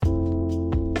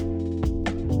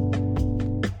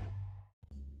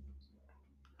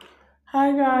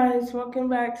Hi guys, welcome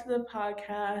back to the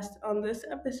podcast. On this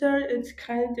episode, it's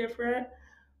kind of different.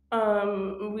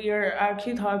 We are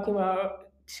actually talking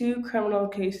about two criminal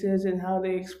cases and how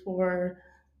they explore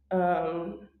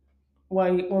um,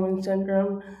 white woman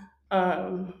syndrome.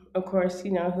 Of course,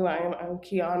 you know who I am. I'm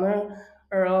Kiana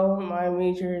Earl. My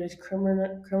major is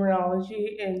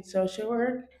criminology and social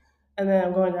work. And then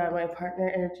I'm going to have my partner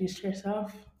introduce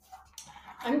herself.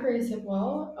 I'm Grace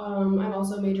Hipwell. I'm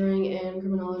also majoring in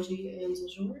criminology and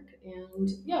social work. And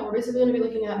yeah, we're basically going to be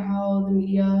looking at how the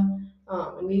media,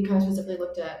 and we kind of specifically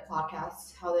looked at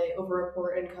podcasts, how they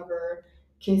overreport and cover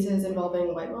cases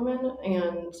involving white women.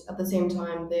 And at the same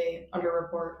time, they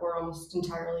underreport or almost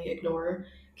entirely ignore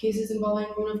cases involving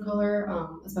women of color,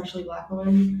 especially black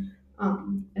women.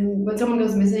 And when someone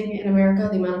goes missing in America,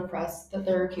 the amount of press that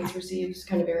their case receives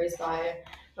kind of varies by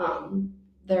um,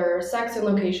 their sex and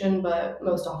location, but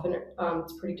most often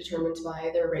it's pretty determined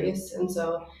by their race. And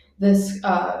so this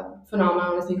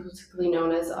phenomenon is basically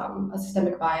known as a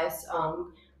systemic bias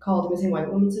called missing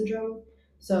white woman syndrome.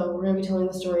 So we're going to be telling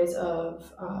the stories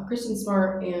of Kristin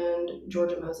Smart and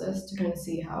Georgia Moses to kind of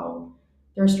see how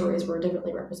their stories were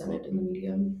differently represented in the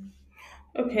media.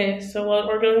 Okay, so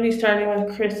we're going to be starting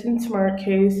with Kristin Smart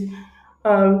case.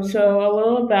 So a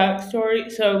little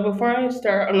backstory. So before I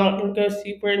start, I'm not going to go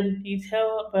super into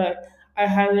detail, but I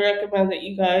highly recommend that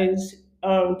you guys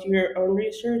do your own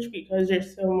research because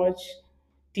there's so much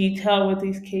detail with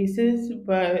these cases.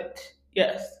 But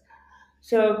yes,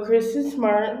 so Kristin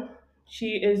Smart,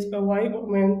 she is a white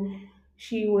woman.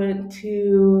 She went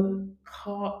to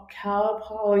Cal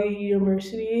Poly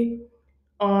University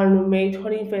on May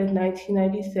 25th,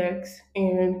 1996,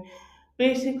 and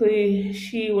basically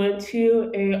she went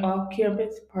to a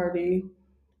off-campus party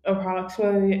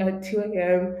approximately at 2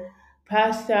 a.m.,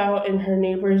 passed out in her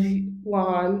neighbor's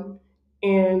lawn,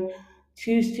 and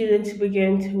two students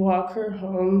began to walk her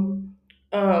home.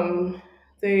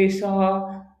 They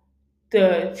saw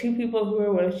the two people who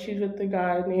were with, she's with the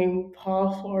guy named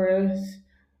Paul Flores,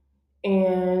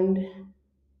 and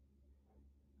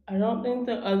I don't think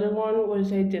the other one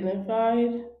was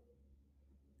identified.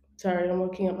 Sorry, I'm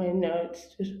looking at my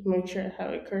notes just to make sure I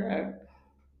have it correct.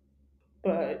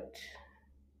 But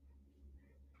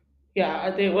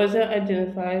yeah, it wasn't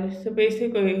identified. So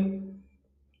basically,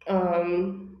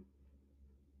 um,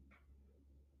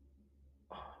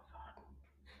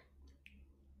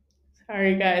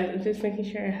 sorry guys, I'm just making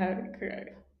sure I have it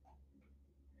correct.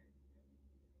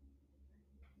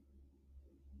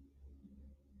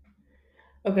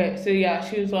 Okay, so yeah,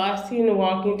 she was last seen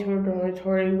walking to her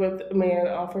dormitory with a man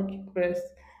off her campus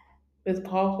with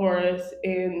Paul Forrest,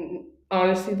 and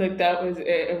honestly, like that was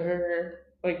it of her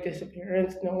like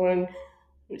disappearance. No one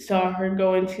saw her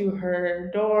go into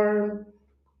her dorm.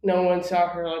 No one saw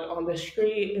her like on the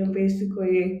street, and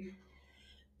basically,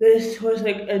 this was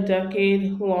like a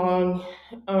decade long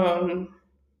um,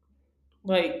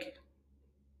 like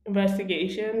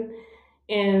investigation,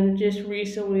 and just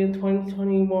recently in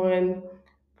 2021,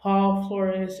 Paul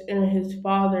Flores and his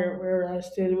father were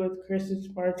arrested with Kristen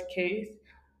Smart's case.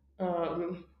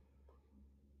 Um,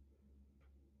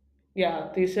 yeah,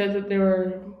 they said that they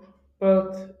were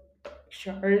both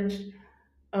charged.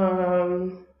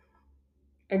 Um,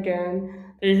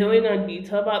 Again, there's really no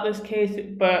detail about this case,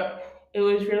 but it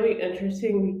was really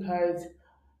interesting because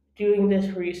doing this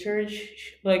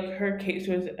research, like her case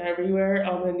was everywhere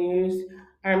on the news.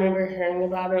 I remember hearing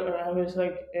about it when I was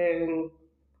like in,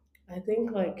 I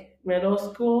think like middle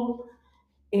school,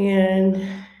 and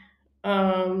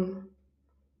um,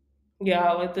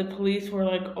 yeah, like the police were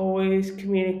like always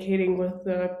communicating with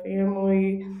the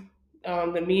family.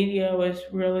 The media was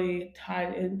really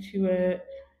tied into it.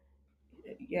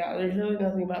 Yeah, there's really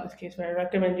nothing about this case, but I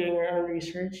recommend doing your own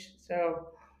research. So,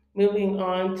 moving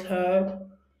on to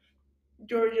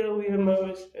Georgia Leah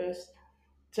Moses.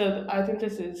 So, I think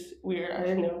this is weird. I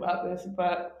didn't know about this,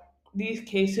 but these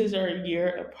cases are a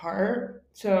year apart.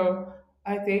 So,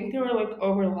 I think they were like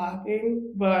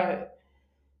overlapping, but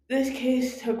this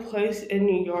case took place in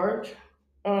New York,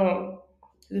 um,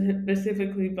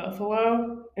 specifically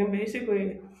Buffalo, and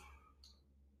basically,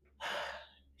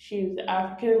 she's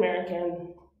African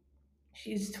American.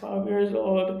 She's 12 years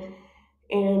old,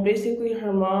 and basically,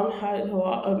 her mom has a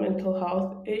lot of mental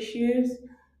health issues.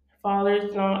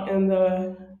 Father's not in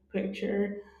the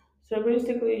picture, so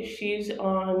basically, she's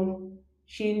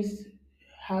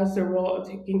has the role of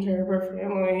taking care of her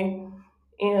family,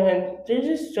 and there's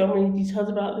just so many details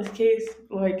about this case.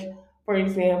 Like, for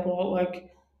example,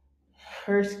 like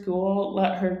her school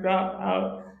let her drop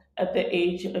out at the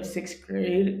age of sixth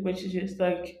grade, which is just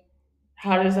like,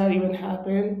 how does that even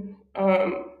happen?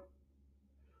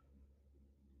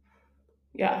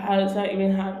 Yeah, how does that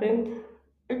even happen?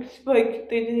 It's like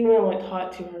they didn't even like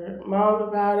talk to her mom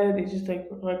about it. They just like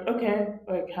okay,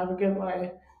 like have a good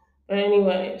life. But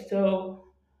anyway, so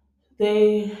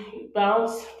they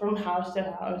bounce from house to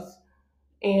house,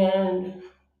 and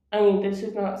I mean this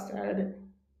is not said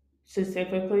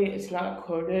specifically, it's not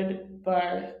quoted,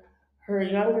 but her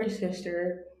younger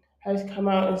sister has come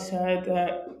out and said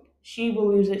that she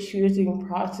believes that she was doing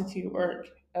prostitute work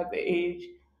at the age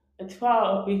of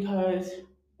 12 because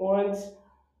once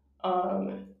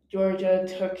Georgia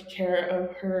took care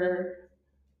of her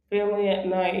family at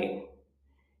night,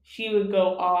 she would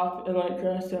go off and like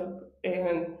dress up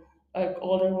in like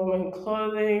older woman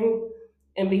clothing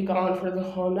and be gone for the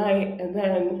whole night, and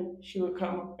then she would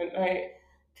come home at night,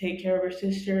 take care of her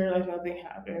sister like nothing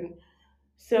happened.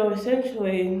 So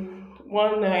essentially,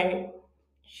 one night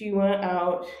she went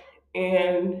out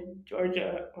and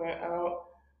Georgia went out,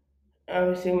 I'm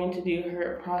assuming to do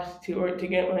her prostitute work to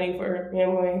get money for her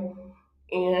family,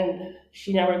 and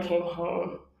she never came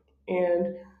home.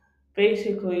 And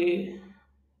basically,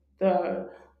 the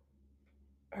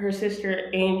her sister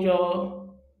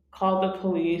Angel called the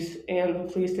police, and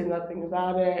the police did nothing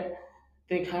about it.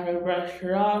 They kind of brushed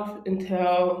her off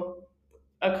until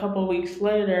a couple weeks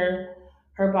later,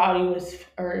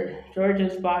 or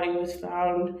Georgia's body was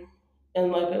found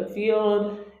in like a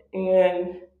field,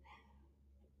 and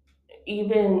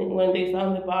even when they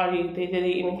found the body, they didn't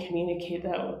even communicate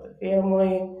that with the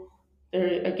family.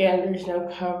 There again, there's no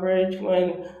coverage.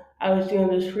 When I was doing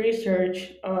this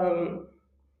research,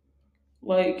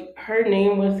 like her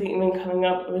name wasn't even coming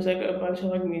up. It was like a bunch of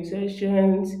like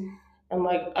musicians and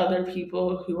like other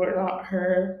people who were not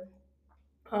her.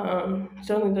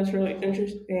 Something that's really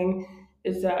interesting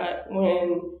is that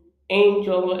when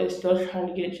Angel is still trying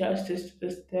to get justice to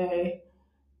this day,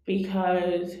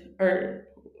 because or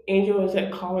Angel was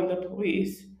like calling the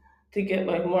police to get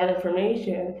like more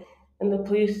information, and the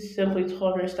police simply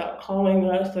told her stop calling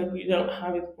us, like we don't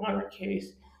have it on our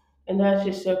case. And that's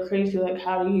just so crazy. Like,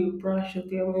 how do you brush a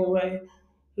family away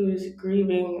who's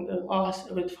grieving the loss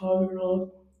of a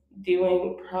 12-year-old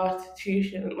doing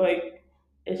prostitution? Like,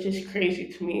 it's just crazy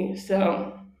to me.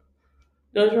 So,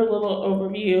 those are a little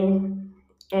overview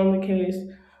on the case.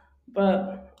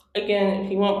 But again,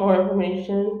 if you want more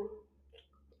information,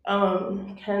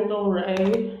 Kendall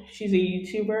Ray, she's a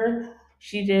YouTuber.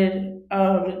 She did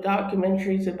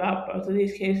documentaries about both of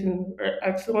these cases and are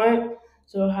excellent.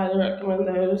 So I highly recommend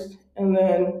those. And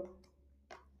then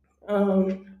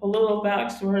a little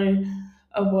backstory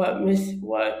of what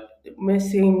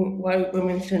missing white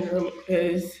women syndrome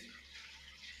is.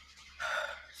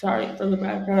 Sorry for the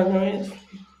background noise.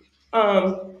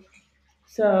 Um,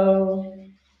 so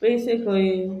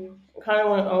basically, kind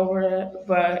of went over it,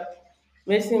 but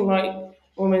missing white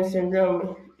woman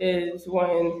syndrome is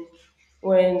when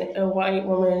a white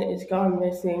woman is gone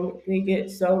missing, they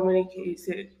get so many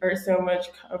cases or so much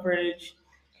coverage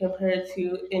compared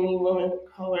to any woman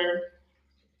of color.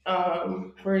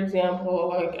 For example,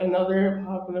 like another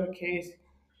popular case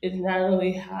is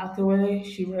Natalie Hathaway.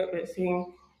 She went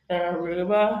missing in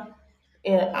Aruba,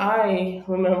 and I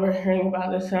remember hearing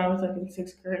about this when I was like in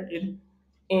sixth grade,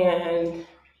 and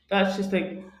that's just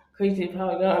like crazy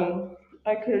how young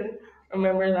I could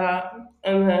remember that.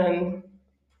 And then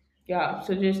yeah,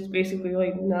 so just basically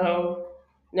like no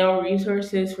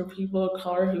resources for people of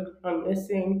color who are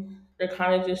missing. They're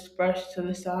kind of just brushed to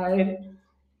the side,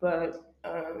 but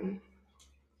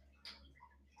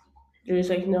there's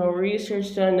like no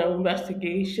research done, no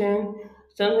investigation.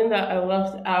 Something that I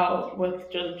left out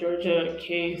with the Georgia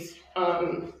case,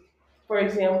 for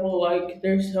example, like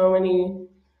there's so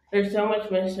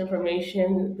much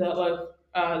misinformation that like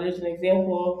there's an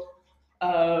example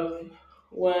of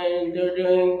when they're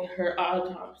doing her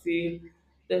autopsy,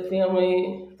 the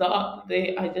family thought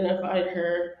they identified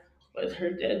her with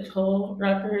her dental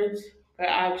records, but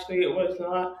actually it was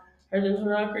not her dental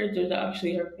records, it was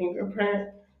actually her fingerprint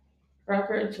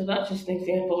record. So that's just an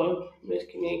example of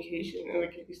miscommunication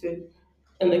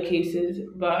in the cases.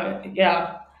 But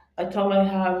yeah, that's all I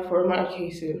have for my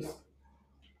cases.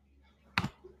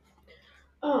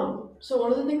 So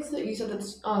one of the things that you said that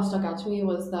stuck out to me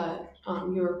was that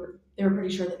they were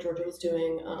pretty sure that Georgia was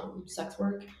doing sex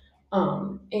work,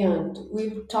 and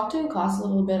we've talked in class a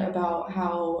little bit about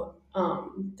how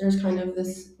there's kind of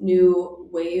this new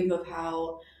wave of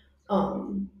how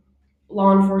um,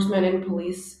 law enforcement and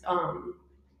police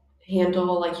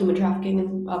handle like human trafficking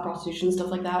and prostitution stuff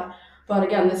like that. But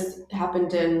again, this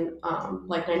happened in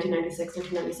like 1996,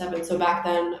 1997. So back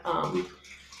then.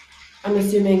 I'm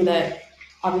assuming that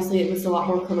obviously it was a lot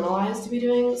more criminalized to be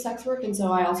doing sex work, and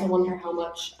so I also wonder how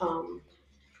much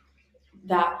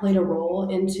that played a role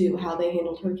into how they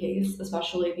handled her case,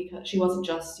 especially because she wasn't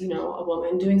just, a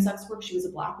woman doing sex work, she was a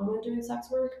black woman doing sex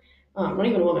work. Not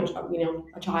even a woman,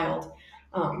 a child.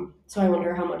 So I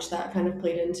wonder how much that kind of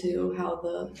played into how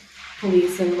the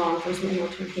police and law enforcement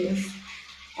handled her case.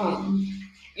 Um,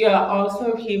 Yeah,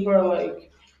 also people are like,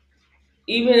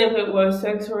 even if it was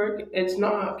sex work, it's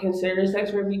not considered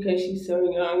sex work because she's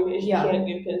so young and she Yeah. can't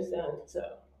give consent. So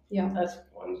yeah. that's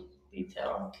one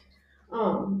detail.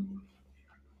 Um,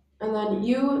 and then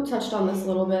you touched on this a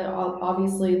little bit.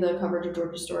 Obviously, the coverage of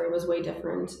Georgia's story was way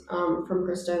different from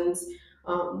Kristen's,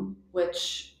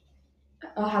 which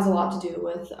has a lot to do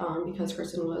with because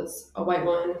Kristen was a white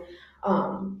woman.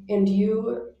 And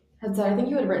you had said, I think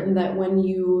you had written that when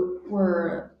you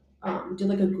were did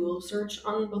like a Google search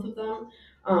on both of them,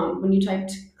 when you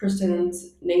typed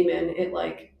Kristen's name in, it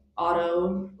like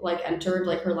auto like entered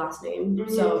like her last name.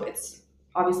 Mm-hmm. So it's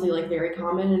obviously like very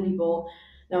common and people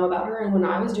know about her. And when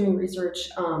I was doing research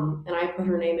and I put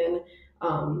her name in,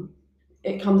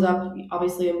 it comes up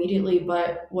obviously immediately.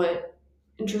 But what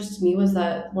interested me was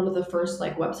that one of the first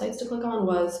like websites to click on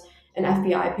was an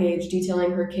FBI page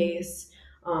detailing her case,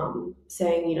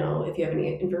 saying, if you have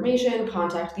any information,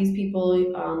 contact these people.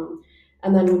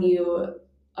 And then when you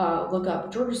look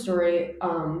up Georgia Story,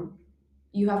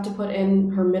 you have to put in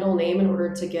her middle name in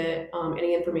order to get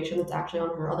any information that's actually on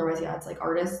her. Otherwise, yeah, it's like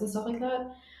artists and stuff like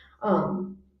that.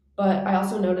 Um, but I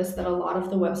also noticed that a lot of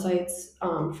the websites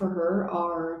for her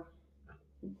are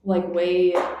like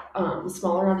way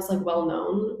smaller, not just like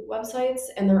well-known websites,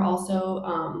 and they're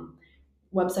also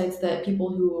websites that people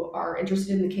who are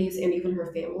interested in the case and even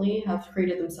her family have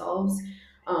created themselves.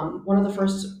 One of the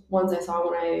first ones I saw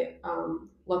when I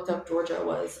looked up Georgia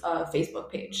was a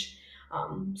Facebook page.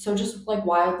 So just like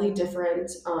wildly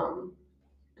different,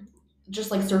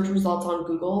 just like search results on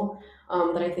Google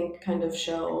that I think kind of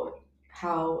show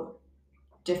how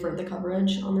different the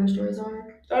coverage on their stories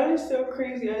are. That is so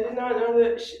crazy. I did not know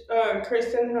that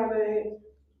Kristen had a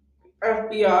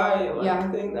FBI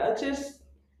Yeah. thing.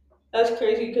 That's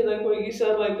crazy because like what you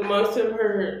said, like most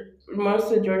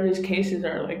of Georgia's cases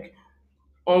are like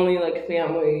only like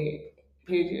family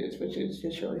pages, which is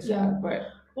just really sad. Yeah. But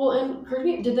Well, and correct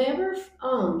me, did they ever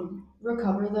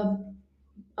recover the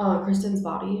Kristen's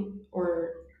body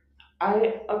or?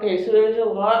 okay, so there's a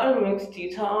lot of mixed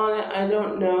detail on it. I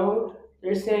don't know.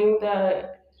 They're saying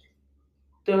that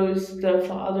the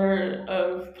father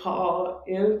of Paul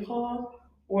and Paul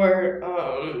were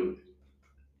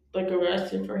like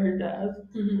arrested for her death,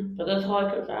 Mhm. but that's all I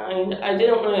could find. I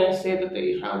didn't want to say that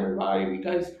they found her body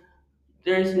because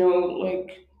there's no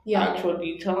like Yeah. actual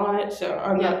detail on it, so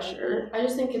I'm Yeah. not sure. I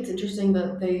just think it's interesting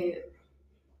that they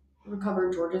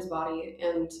recovered George's body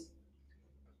and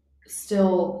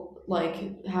still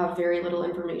like have very little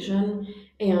information.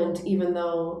 And even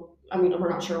though, I mean, we're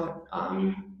not sure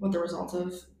what the result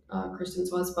of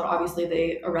Kristen's was, but obviously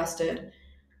they arrested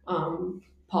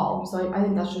Paul. So I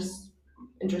think that's just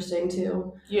interesting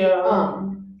too. Yeah.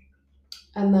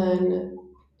 And then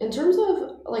in terms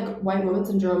of like white woman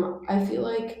syndrome, I feel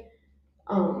like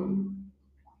um,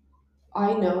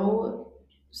 I know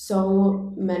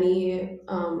so many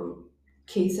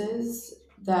cases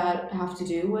that have to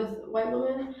do with white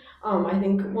women. I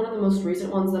think one of the most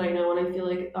recent ones that I know, and I feel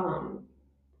like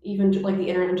even like the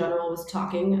internet in general was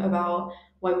talking about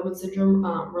white woman syndrome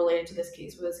related to this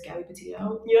case was Gabby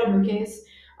Petito. Yep. Her case.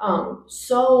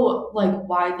 So like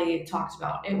widely talked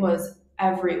about. It was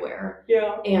everywhere.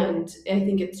 Yeah. And I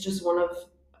think it's just one of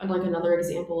like another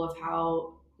example of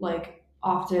how like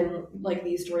often like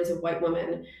these stories of white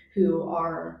women who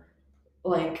are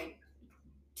like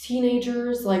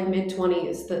teenagers, like mid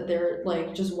 20s, that they're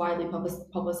like just widely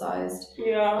publicized.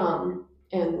 Yeah.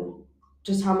 And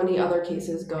just how many other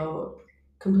cases go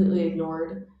completely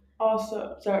ignored.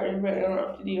 Also, sorry if I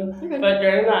interrupted you, You're good. but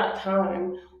during that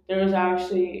time, there was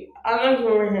actually, I don't know if you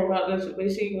remember hearing about this, but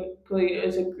basically it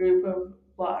was a group of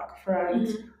black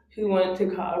friends who went to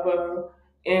Cabo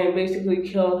and basically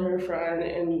killed her friend,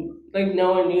 and like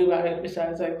no one knew about it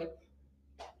besides like,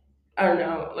 I don't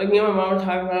know, like me and my mom were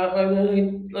talking about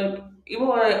it, like, even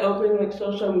when I opened like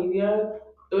social media,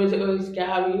 it was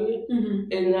Gabby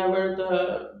and never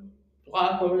the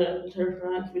black woman that was her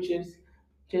friend, which is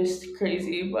just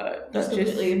crazy, but Just that's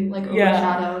completely like yeah.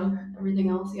 overshadowed everything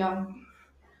else. Yeah.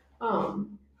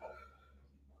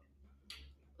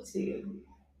 Let's see.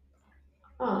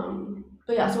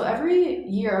 But yeah, so every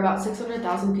year about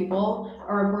 600,000 people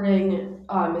are reporting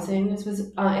missing. This was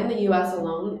in the U.S.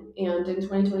 alone, and in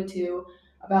 2022,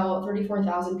 about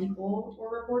 34,000 people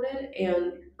were reported,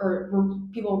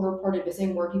 people reported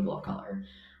missing were people of color.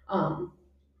 Um,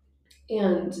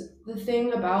 And the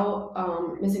thing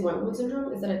about missing white woman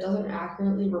syndrome is that it doesn't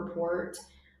accurately report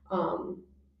um,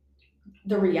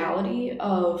 the reality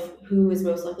of who is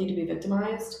most likely to be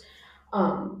victimized.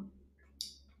 Um,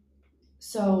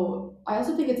 so I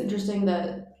also think it's interesting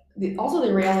that also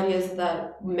the reality is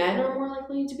that men are more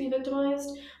likely to be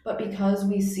victimized, but because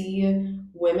we see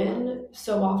women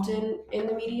so often in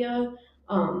the media,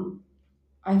 um,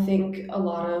 I think a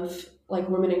lot of like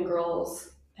women and girls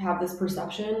have this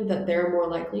perception that they're more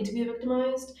likely to be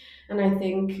victimized, and I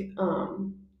think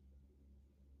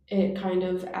it kind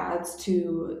of adds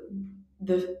to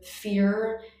the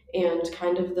fear and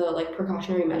kind of the like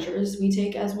precautionary measures we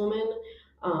take as women,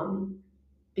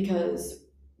 because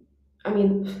I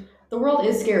mean the world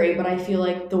is scary, but I feel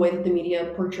like the way that the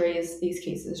media portrays these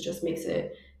cases just makes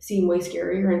it seem way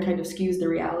scarier and kind of skews the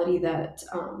reality that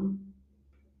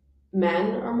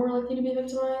men are more likely to be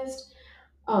victimized.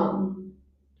 Um,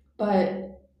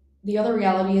 but the other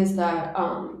reality is that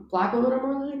black women are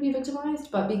more likely to be victimized,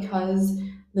 but because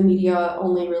the media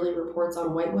only really reports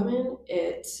on white women,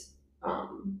 it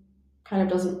um, kind of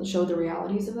doesn't show the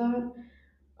realities of that,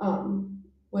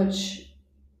 which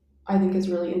I think is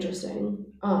really interesting.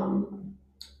 Let's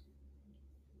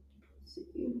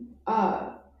see.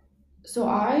 So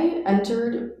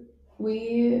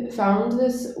we found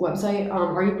this website,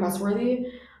 Are You Pressworthy?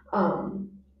 Um,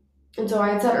 And so I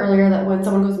had said earlier that when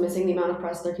someone goes missing, the amount of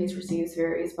press their case receives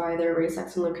varies by their race,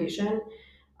 sex, and location.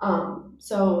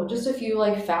 So just a few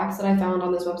like facts that I found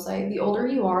on this website. The older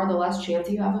you are, the less chance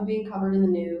you have of being covered in the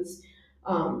news.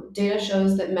 Data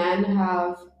shows that men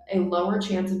have a lower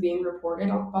chance of being reported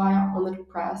on the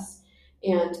press,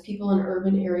 and people in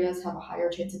urban areas have a higher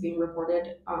chance of being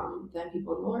reported than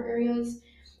people in rural areas.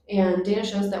 And data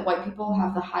shows that white people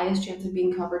have the highest chance of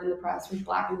being covered in the press, with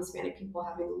black and Hispanic people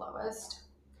having the lowest.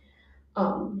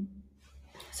 Um,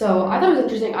 so I thought it was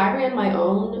interesting. I ran my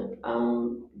own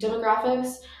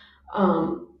demographics.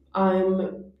 I'm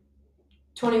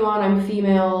 21. I'm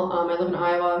female. I live in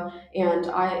Iowa, and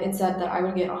it said that I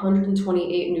would get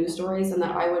 128 news stories and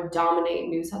that I would dominate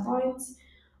news headlines.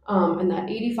 And that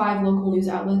 85 local news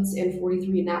outlets and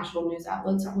 43 national news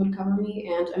outlets would cover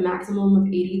me, and a maximum of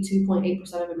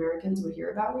 82.8% of Americans would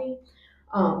hear about me.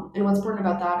 And what's important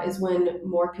about that is when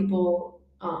more people,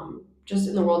 just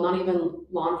in the world, not even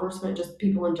law enforcement, just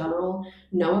people in general,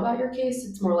 know about your case,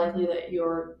 it's more likely that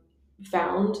you're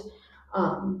found.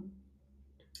 Um,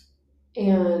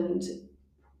 and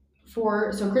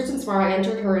so Kristin Smart, I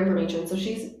entered her information. So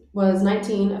she was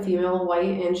 19, a female,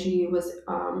 white, and she was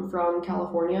from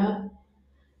California.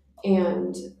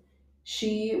 And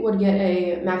she would get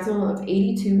a maximum of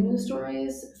 82 news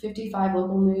stories, 55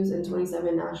 local news, and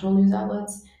 27 national news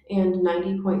outlets, and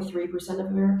 90.3% of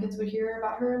Americans would hear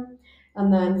about her.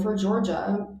 And then for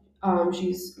Georgia,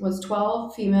 she was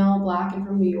 12, female, black, and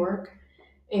from New York,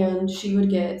 and she would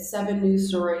get 7 news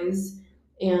stories,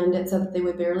 and it said that they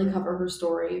would barely cover her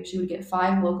story. She would get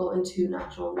 5 local and 2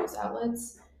 national news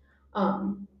outlets.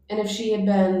 And if she had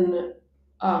been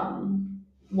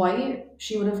white,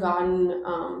 she would have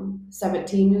gotten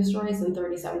 17 news stories, and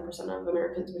 37% of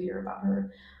Americans would hear about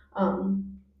her.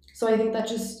 So I think that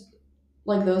just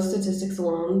like those statistics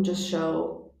alone just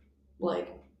show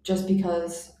like just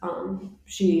because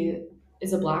she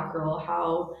is a black girl,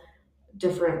 how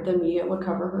different the media would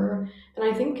cover her. And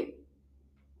I think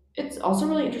it's also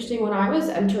really interesting when I was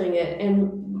entering it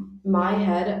in my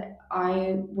head,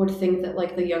 I would think that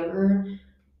like the younger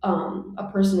a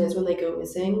person is when they go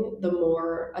missing, the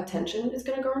more attention it's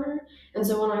going to garner. And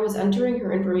so when I was entering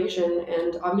her information,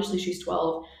 and obviously she's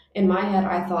 12, in my head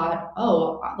I thought,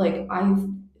 oh, like I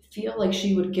feel like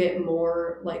she would get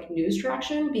more like news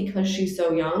traction because she's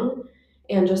so young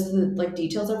and just the like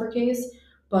details of her case.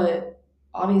 But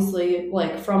obviously,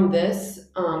 like from this,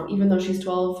 even though she's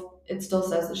 12, it still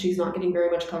says that she's not getting very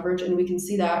much coverage, and we can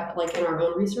see that like in our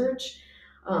own research.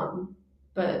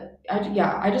 But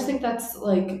yeah, I just think that's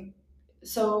like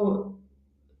so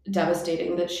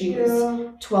devastating that she was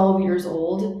 12 years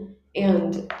old,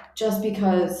 and just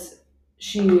because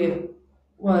she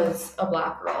was a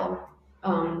black girl,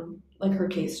 like her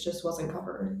case just wasn't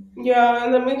covered. Yeah,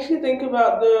 and that makes you think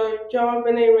about the John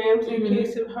Benet Ramsey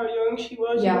case Mhm. of how young she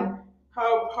was Yeah. and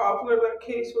how popular that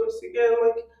case was again.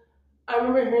 Like I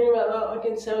remember hearing about that like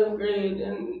in seventh grade,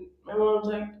 and my mom was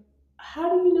like, "How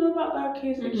do you know about that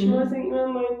case? Like she Mhm. wasn't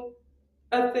even like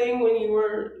a thing when you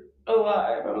were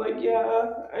alive." I'm like,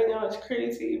 "Yeah, I know it's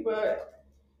crazy, but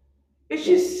it's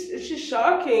Yeah. just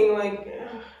shocking." Like,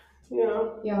 you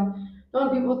know. Yeah. No,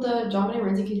 and people with the John and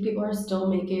Ramsey case, people are still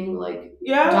making like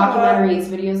Yeah, documentaries,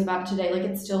 videos about it today. Like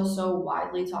it's still so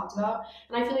widely talked about.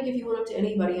 And I feel like if you went up to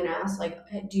anybody and asked, like,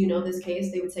 hey, do you know this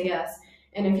case? They would say yes.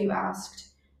 And if you asked,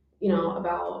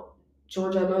 about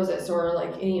Georgia Moses or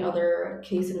like any other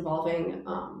case involving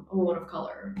a woman of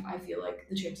color, I feel like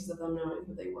the chances of them knowing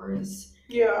who they were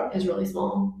yeah. is really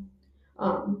small.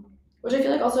 Which I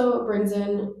feel like also brings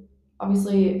in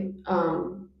obviously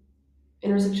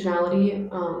intersectionality.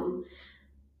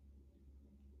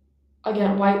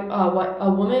 Again, what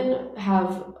a woman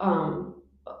have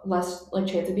less like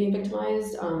chance of being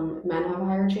victimized. Men have a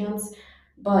higher chance,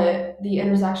 but the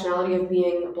intersectionality of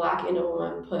being black and a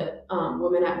woman put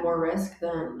women at more risk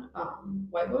than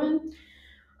white women.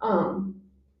 Um,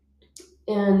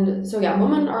 and so, yeah,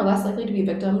 women are less likely to be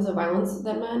victims of violence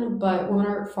than men, but women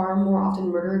are far more often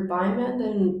murdered by men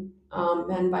than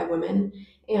men by women.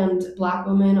 And black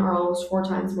women are almost four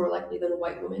times more likely than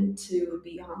white women to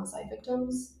be homicide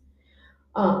victims.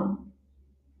 Um,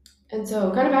 and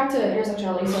so, kind of back to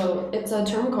intersectionality. So, it's a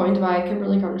term coined by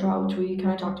Kimberly Crenshaw, which we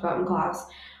kind of talked about in class.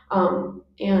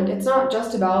 And it's not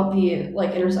just about the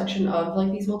like intersection of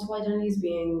like these multiple identities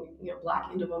being black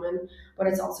and a woman, but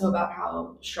it's also about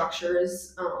how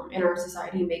structures in our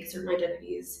society make certain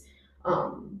identities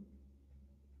um,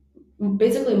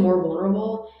 basically more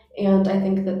vulnerable. And I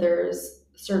think that there's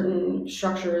certain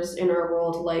structures in our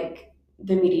world, like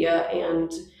the media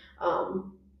and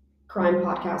um, crime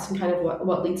podcasts, and kind of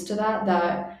what leads to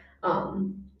that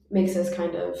makes us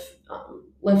kind of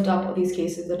lift up these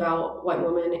cases about white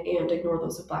women and ignore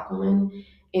those of black women.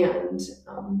 And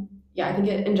yeah, I think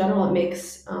in general it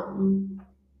makes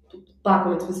black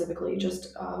women specifically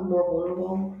just more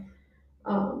vulnerable.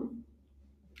 Um,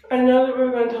 I know that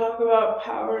we're going to talk about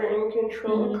power and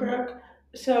control, mhm. correct?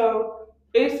 So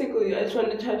basically, I just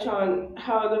wanted to touch on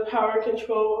how the power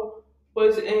control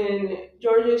was in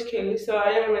Georgia's case. So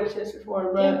I didn't mention this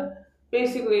before, Yeah. but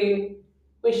basically,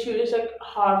 when she was like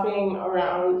hopping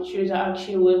around, she was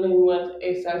actually living with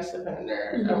a sex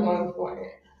offender at one Hmm. point,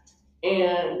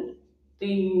 and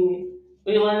the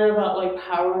we learn about like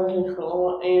power and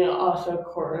control and also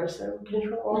coercive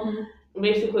control. Hmm. And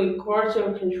basically,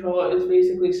 coercive control is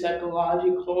basically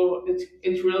psychological.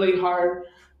 It's really hard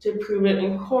to prove it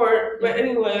in court, but Yeah.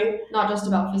 anyway, Not just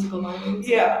about physical violence.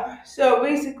 yeah. So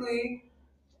basically,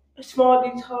 a small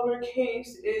detail of her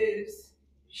case is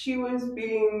she was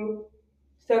being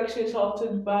sexually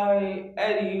assaulted by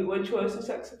Eddie, which was a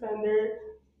sex offender,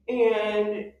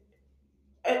 and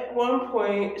at one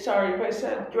point, sorry if I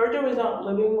said Georgia was not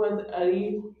living with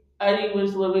Eddie. Eddie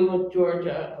was living with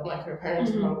Georgia in like her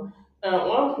parents' home. Hmm. And at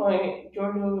one point,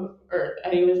 Georgia or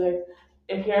Eddie was like,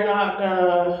 "If you're not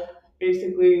gonna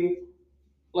basically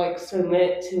like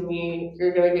submit to me,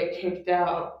 you're gonna get kicked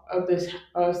out of this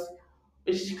house,"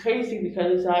 which is crazy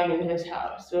because it's not even his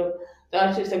house. So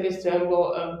that's just like a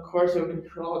symbol of coercive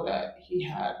control that he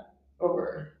had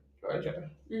over Georgia.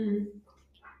 Hmm.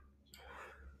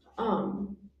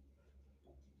 Um,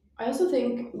 I also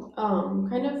think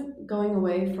kind of going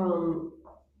away from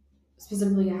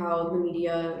specifically how the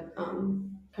media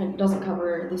kind of doesn't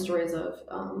cover the stories of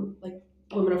like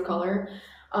women of color,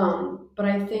 but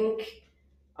I think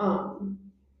um,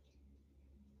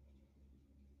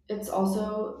 it's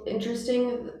also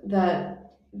interesting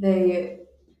that they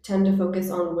tend to focus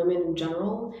on women in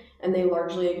general and they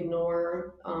largely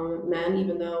ignore men,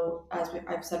 even though, as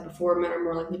I've said before, men are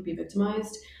more likely to be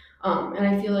victimized. And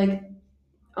I feel like,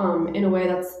 in a way,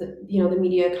 that's the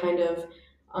media kind of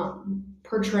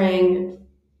portraying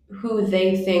who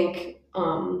they think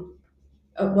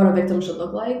what a victim should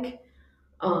look like.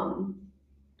 Um,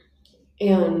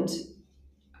 and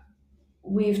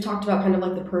we've talked about kind of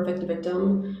like the perfect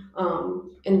victim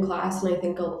in class, and I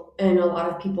think in a lot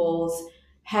of people's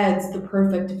heads, the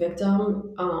perfect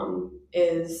victim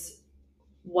is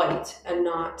white and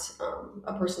not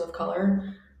a person of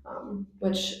color,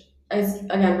 which is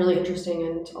again really interesting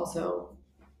and also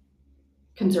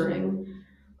concerning.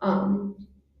 Um,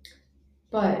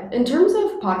 But in terms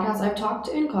of podcasts, I've talked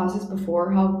in classes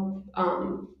before how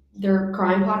their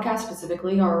crime podcasts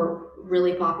specifically are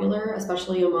really popular,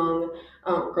 especially among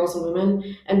girls and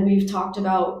women. And we've talked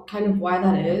about kind of why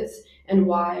that is and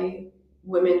why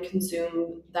women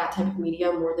consume that type of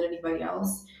media more than anybody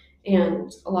else.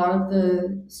 And a lot of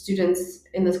the students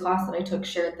in this class that I took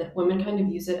shared that women kind of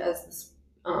use it as this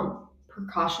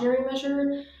precautionary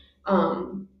measure.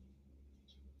 Um,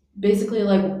 Basically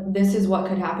like this is what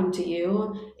could happen to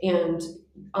you, and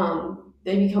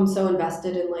they become so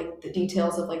invested in like the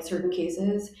details of like certain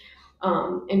cases,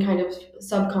 and kind of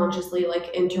subconsciously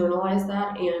like internalize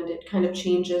that, and it kind of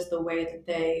changes the way that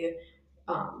they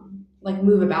like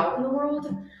move about in the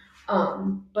world.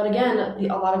 But again,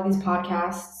 a lot of these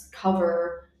podcasts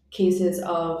cover cases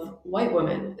of white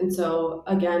women, and so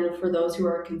again, for those who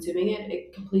are consuming it,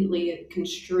 it completely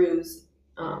construes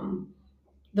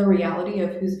the reality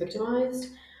of who's victimized.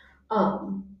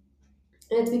 Um,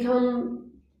 and it's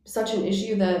become such an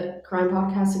issue that crime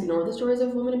podcasts ignore the stories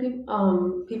of women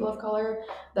and people of color.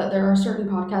 That there are certain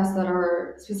podcasts that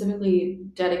are specifically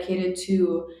dedicated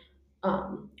to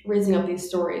raising up these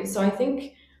stories. So I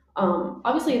think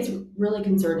obviously it's really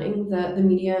concerning that the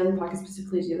media and podcasts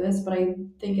specifically do this, but I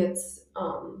think it's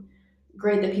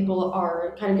great that people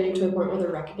are kind of getting to a point where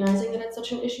they're recognizing that it's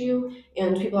such an issue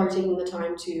and people are taking the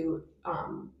time to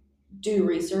do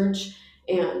research.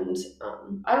 And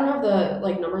I don't have the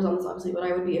like numbers on this obviously, but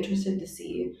I would be interested to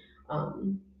see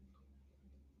um,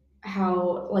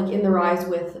 how like in the rise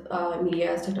with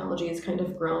media as technology has kind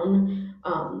of grown,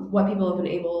 what people have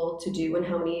been able to do and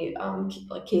how many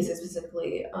like cases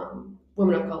specifically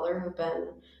women of color have been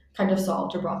kind of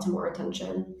solved or brought to more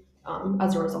attention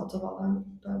as a result of all that.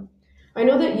 But I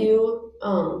know that you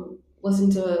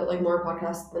listen to like more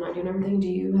podcasts than I do and everything. Do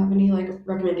you have any like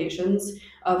recommendations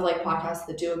of like podcasts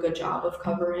that do a good job of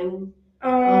covering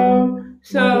more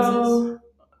cases? So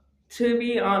to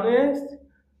be honest,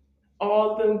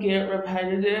 all of them get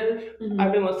repetitive. I've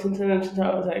Mm-hmm. been listening to them since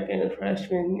I was like a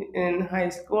freshman in high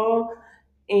school,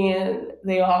 and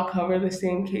they all cover the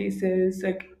same cases.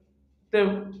 Like the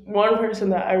one person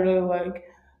that I really like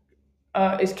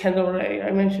is Kendall Ray.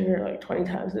 I mentioned her like 20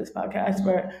 times in this podcast,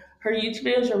 but her YouTube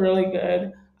videos are really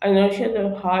good. I know she has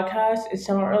a podcast. It's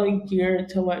not really geared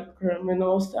to like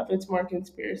criminal stuff. It's more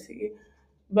conspiracy.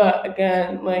 But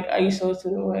again, like I used to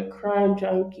listen to like Crime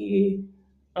Junkie,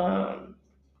 um,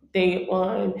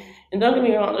 Dateline, and don't get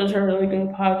me wrong, those are really good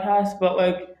podcasts. But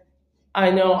like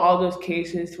I know all those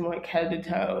cases from like head to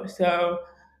toe. So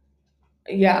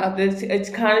yeah, this it's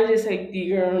kind of just like do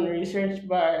your own research.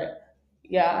 But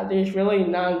yeah, there's really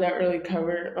none that really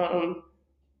cover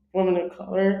women of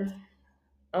color.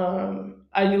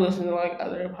 I do listen to like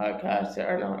other podcasts that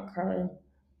are not crime,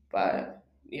 but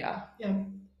yeah. Yeah.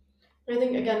 I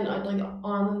think again, I'd like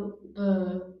on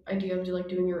the idea of like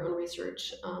doing your own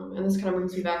research, and this kind of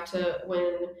brings me back to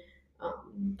when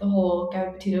the whole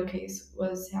Gabby Petito case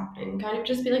was happening. Kind of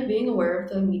just be like being aware of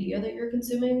the media that you're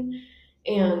consuming,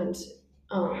 and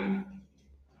um,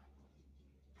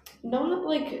 not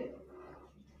like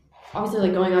obviously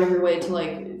like going out of your way to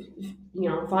like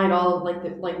find all of, like the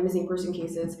like missing person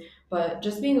cases, but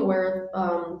just being aware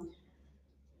of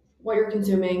what you're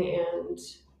consuming and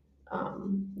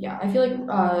yeah, I feel like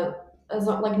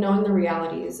like knowing the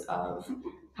realities of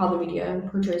how the media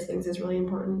portrays things is really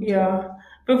important too. Yeah.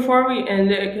 Before we end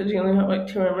it, because we only have like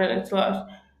 2 more minutes left,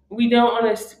 we don't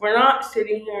want to. We're not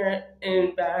sitting here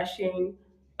and bashing.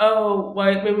 Oh,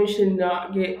 white women should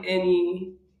not get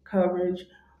any coverage.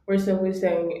 We're simply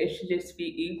saying it should just be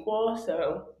equal.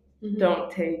 So Hmm. don't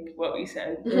take what we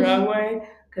said the wrong way,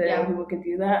 because Yeah. people can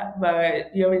do that.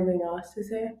 But do you have anything else to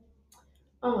say?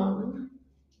 Um,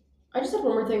 I just had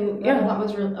one more thing that I thought Yeah.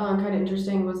 was really kind of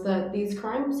interesting was that these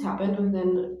crimes happened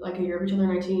within like a year of each other,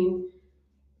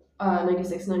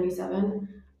 1996, 97,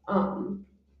 and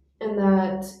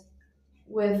that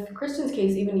with Kristen's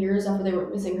case, even years after they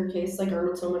went missing, her case like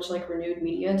garnered so much like renewed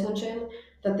media attention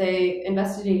that they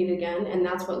investigated again, and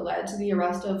that's what led to the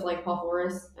arrest of like Paul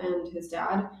Forrest and his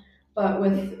dad. But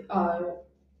with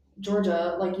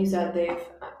Georgia, like you said,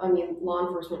 I mean, law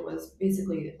enforcement was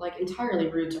basically like entirely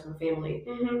rude to her family,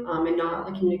 and not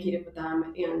like communicative with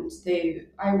them. And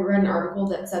I read an article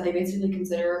that said they basically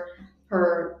consider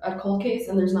her a cold case,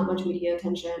 and there's not much media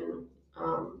attention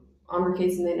on her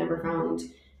case, and they never found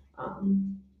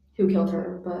who killed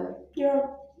her. But Yeah.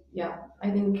 yeah, I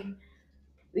think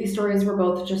these stories were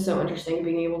both just so interesting,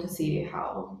 being able to see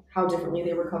how differently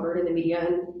they were covered in the media,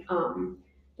 and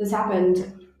this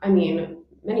happened. I mean,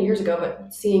 many years ago,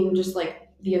 but seeing just like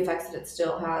the effects that it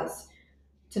still has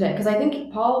today. Because I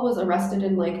think Paul was arrested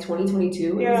in like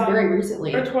 2022. It was very Yeah. Or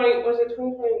recently. 20, was it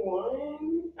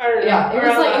 2021? I don't know. Yeah, it was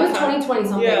Around like it that was time. 2020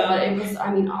 something, but Yeah. it was.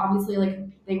 I mean, obviously, like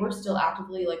they were still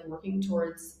actively like working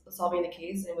towards solving the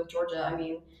case, and with Georgia, I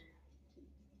mean,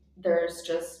 there's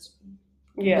just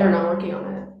they're not Yeah. working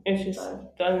on it. It's just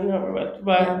But done and over with.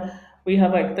 But yeah. we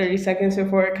have like 30 seconds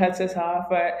before it cuts us off.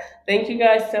 But thank you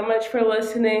guys so much for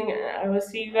listening. I will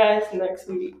see you guys next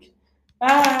week.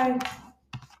 Bye.